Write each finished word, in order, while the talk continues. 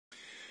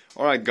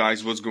Alright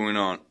guys, what's going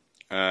on?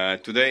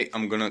 Today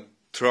I'm gonna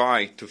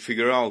try to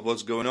figure out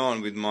what's going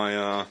on with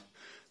my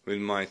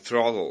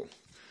throttle.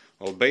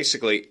 Well,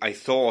 basically I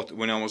thought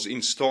when I was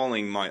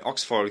installing my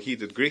Oxford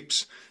heated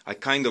grips, I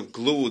kind of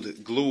glued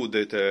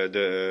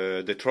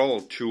the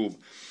throttle tube.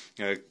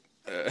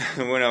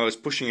 When I was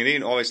pushing it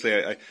in,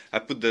 obviously I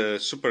put the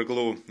super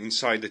glue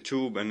inside the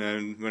tube, and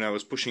then when I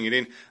was pushing it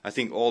in, I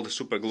think all the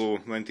super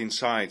glue went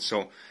inside.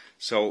 So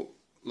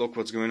look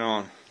what's going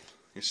on,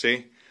 you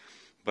see?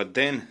 But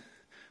then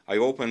I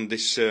opened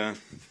this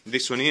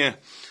one here,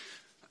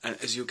 and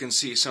as you can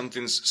see,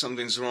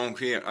 something's wrong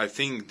here. I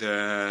think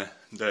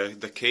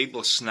the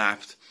cable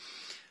snapped.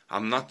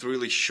 I'm not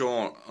really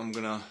sure. I'm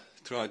gonna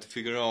try to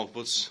figure out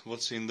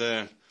what's in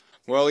there.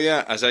 Well,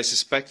 yeah, as I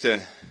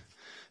suspected.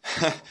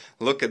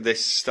 Look at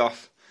this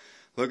stuff.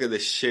 Look at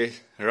this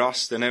shit,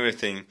 rust and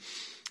everything.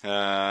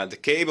 The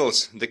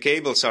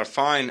cables are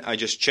fine. I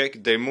just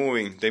checked. They're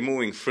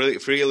moving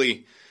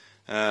freely.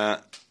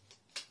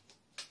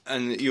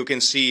 And you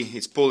can see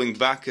it's pulling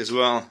back as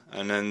well,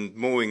 and then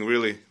moving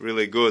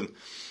really good.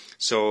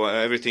 So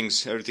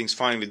everything's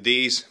fine with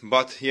these.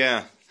 But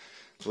yeah,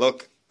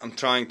 look, I'm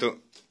trying to,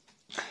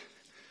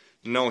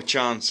 no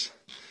chance.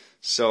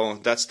 So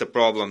that's the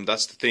problem,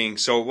 that's the thing.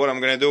 So what I'm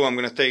gonna do, I'm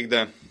gonna take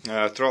the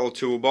throttle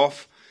tube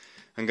off.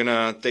 I'm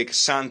gonna take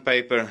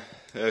sandpaper,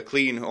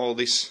 clean all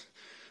this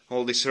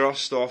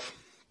rust off,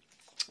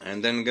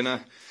 and then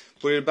gonna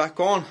put it back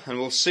on, and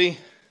we'll see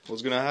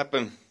what's gonna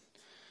happen.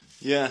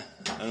 Yeah,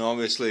 and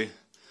obviously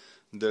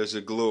there's a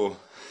glue.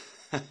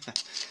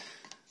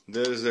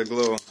 There's a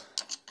glue.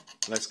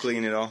 Let's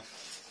clean it off.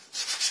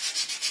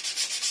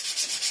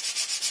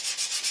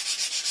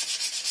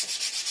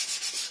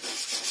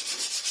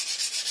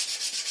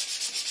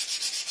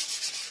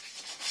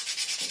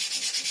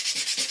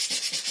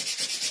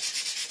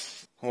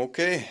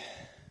 Okay,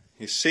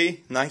 you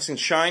see, nice and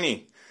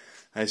shiny,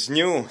 as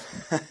new.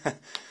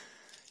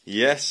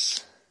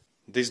 Yes,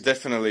 this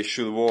definitely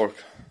should work.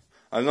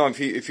 I don't know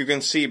if you can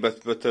see,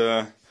 but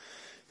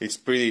it's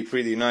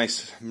pretty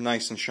nice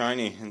and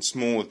shiny and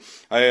smooth.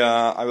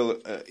 I will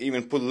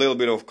even put a little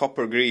bit of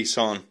copper grease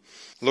on.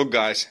 Look,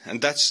 guys,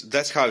 and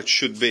that's how it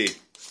should be.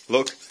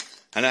 Look,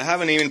 and I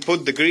haven't even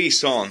put the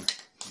grease on.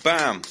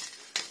 Bam!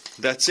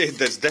 That's it.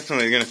 That's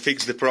definitely gonna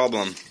fix the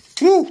problem.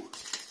 Woo!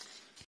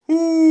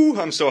 Woo!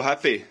 I'm so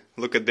happy.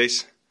 Look at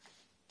this.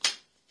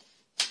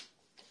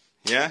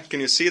 Yeah,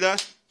 can you see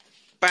that?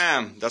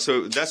 Bam! That's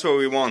what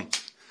we want.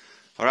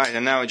 All right,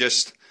 and now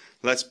just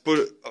let's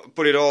put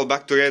it all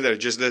back together.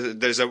 Just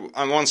there's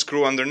one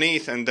screw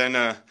underneath, and then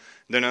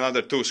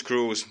another 2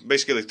 screws,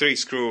 basically 3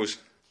 screws.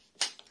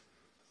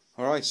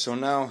 All right, so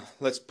now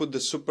let's put the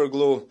super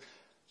glue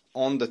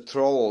on the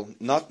throttle,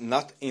 not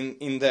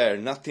in there,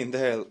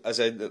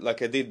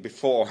 like I did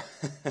before.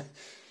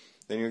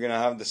 Then you're gonna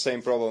have the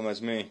same problem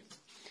as me.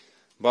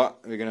 But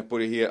we're gonna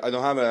put it here. I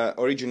don't have an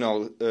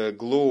original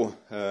glue,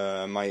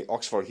 my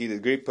Oxford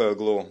heated grip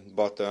glue,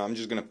 but I'm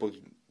just gonna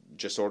put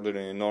just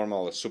ordinary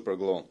normal super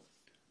glue.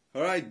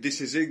 Alright,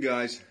 this is it,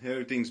 guys.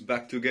 Everything's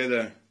back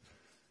together.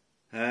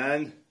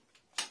 And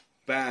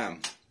bam,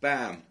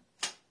 bam,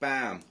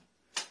 bam.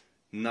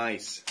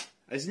 Nice.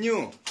 As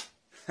new.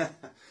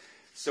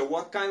 So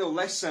what kind of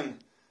lesson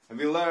have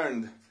we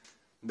learned?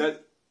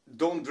 That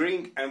don't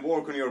drink and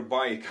work on your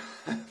bike.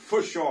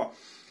 For sure.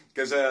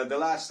 Because the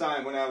last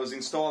time when I was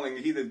installing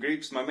heated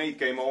grips, my mate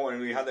came over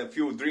and we had a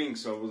few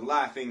drinks, so I was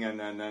laughing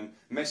and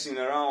messing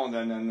around,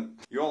 and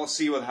you all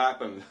see what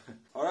happened.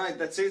 Alright,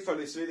 that's it for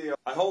this video.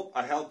 I hope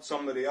I helped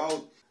somebody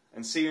out,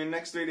 and see you in the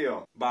next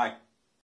video. Bye.